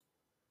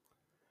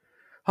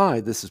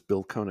Hi, this is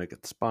Bill Koenig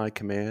at Spy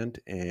Command,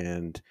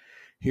 and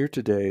here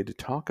today to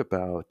talk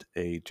about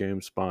a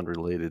James Bond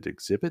related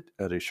exhibit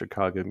at a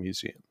Chicago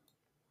museum.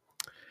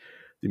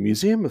 The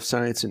Museum of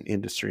Science and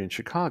Industry in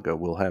Chicago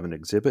will have an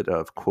exhibit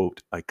of,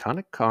 quote,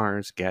 iconic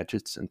cars,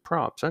 gadgets, and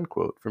props,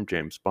 unquote, from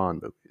James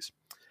Bond movies.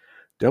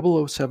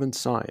 007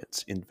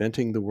 Science,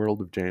 Inventing the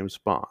World of James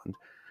Bond,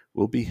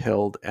 will be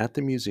held at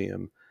the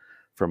museum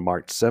from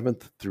March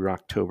 7th through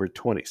October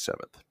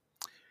 27th.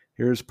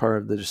 Here's part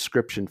of the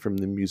description from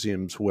the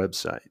museum's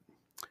website.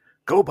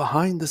 Go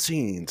behind the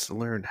scenes to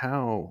learn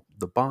how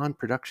the Bond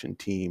production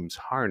teams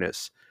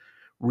harness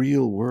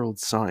real world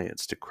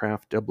science to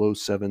craft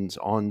 007's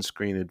on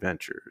screen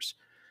adventures.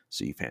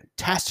 See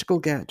fantastical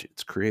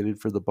gadgets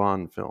created for the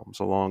Bond films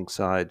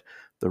alongside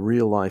the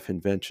real life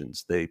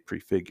inventions they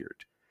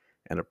prefigured,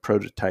 and a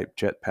prototype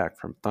jetpack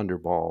from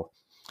Thunderball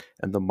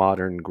and the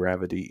modern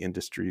Gravity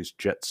Industries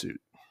jet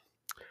suit.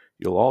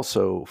 You'll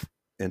also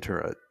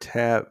enter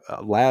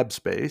a lab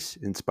space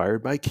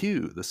inspired by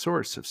Q, the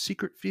source of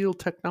secret field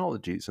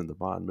technologies in the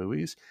Bond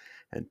movies,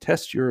 and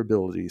test your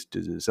abilities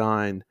to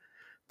design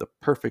the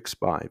perfect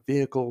spy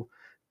vehicle,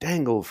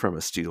 dangle from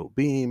a steel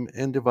beam,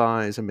 and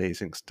devise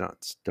amazing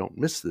stunts. Don't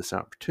miss this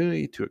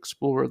opportunity to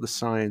explore the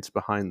science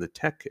behind the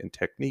tech and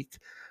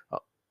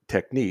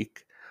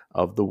technique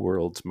of the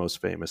world's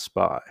most famous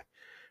spy.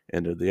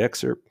 End of the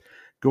excerpt.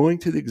 Going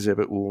to the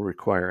exhibit will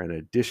require an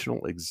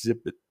additional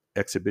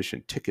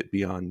exhibition ticket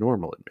beyond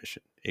normal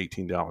admission,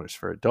 $18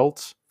 for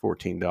adults,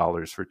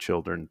 $14 for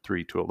children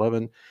 3 to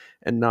 11,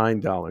 and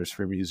 $9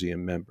 for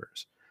museum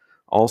members.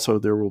 Also,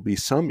 there will be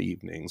some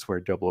evenings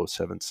where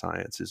 007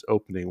 Science is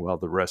opening while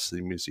the rest of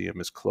the museum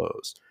is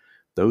closed.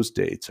 Those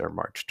dates are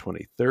March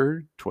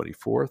 23rd,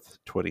 24th,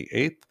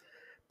 28th,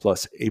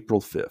 plus April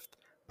 5th.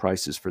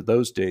 Prices for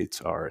those dates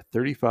are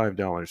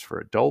 $35 for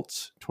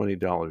adults,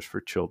 $20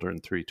 for children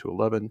 3 to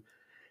 11,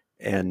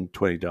 and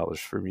 $20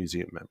 for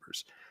museum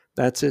members.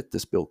 That's it.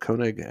 This is Bill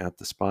Koenig at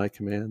the Spy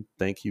Command.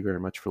 Thank you very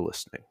much for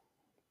listening.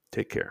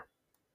 Take care.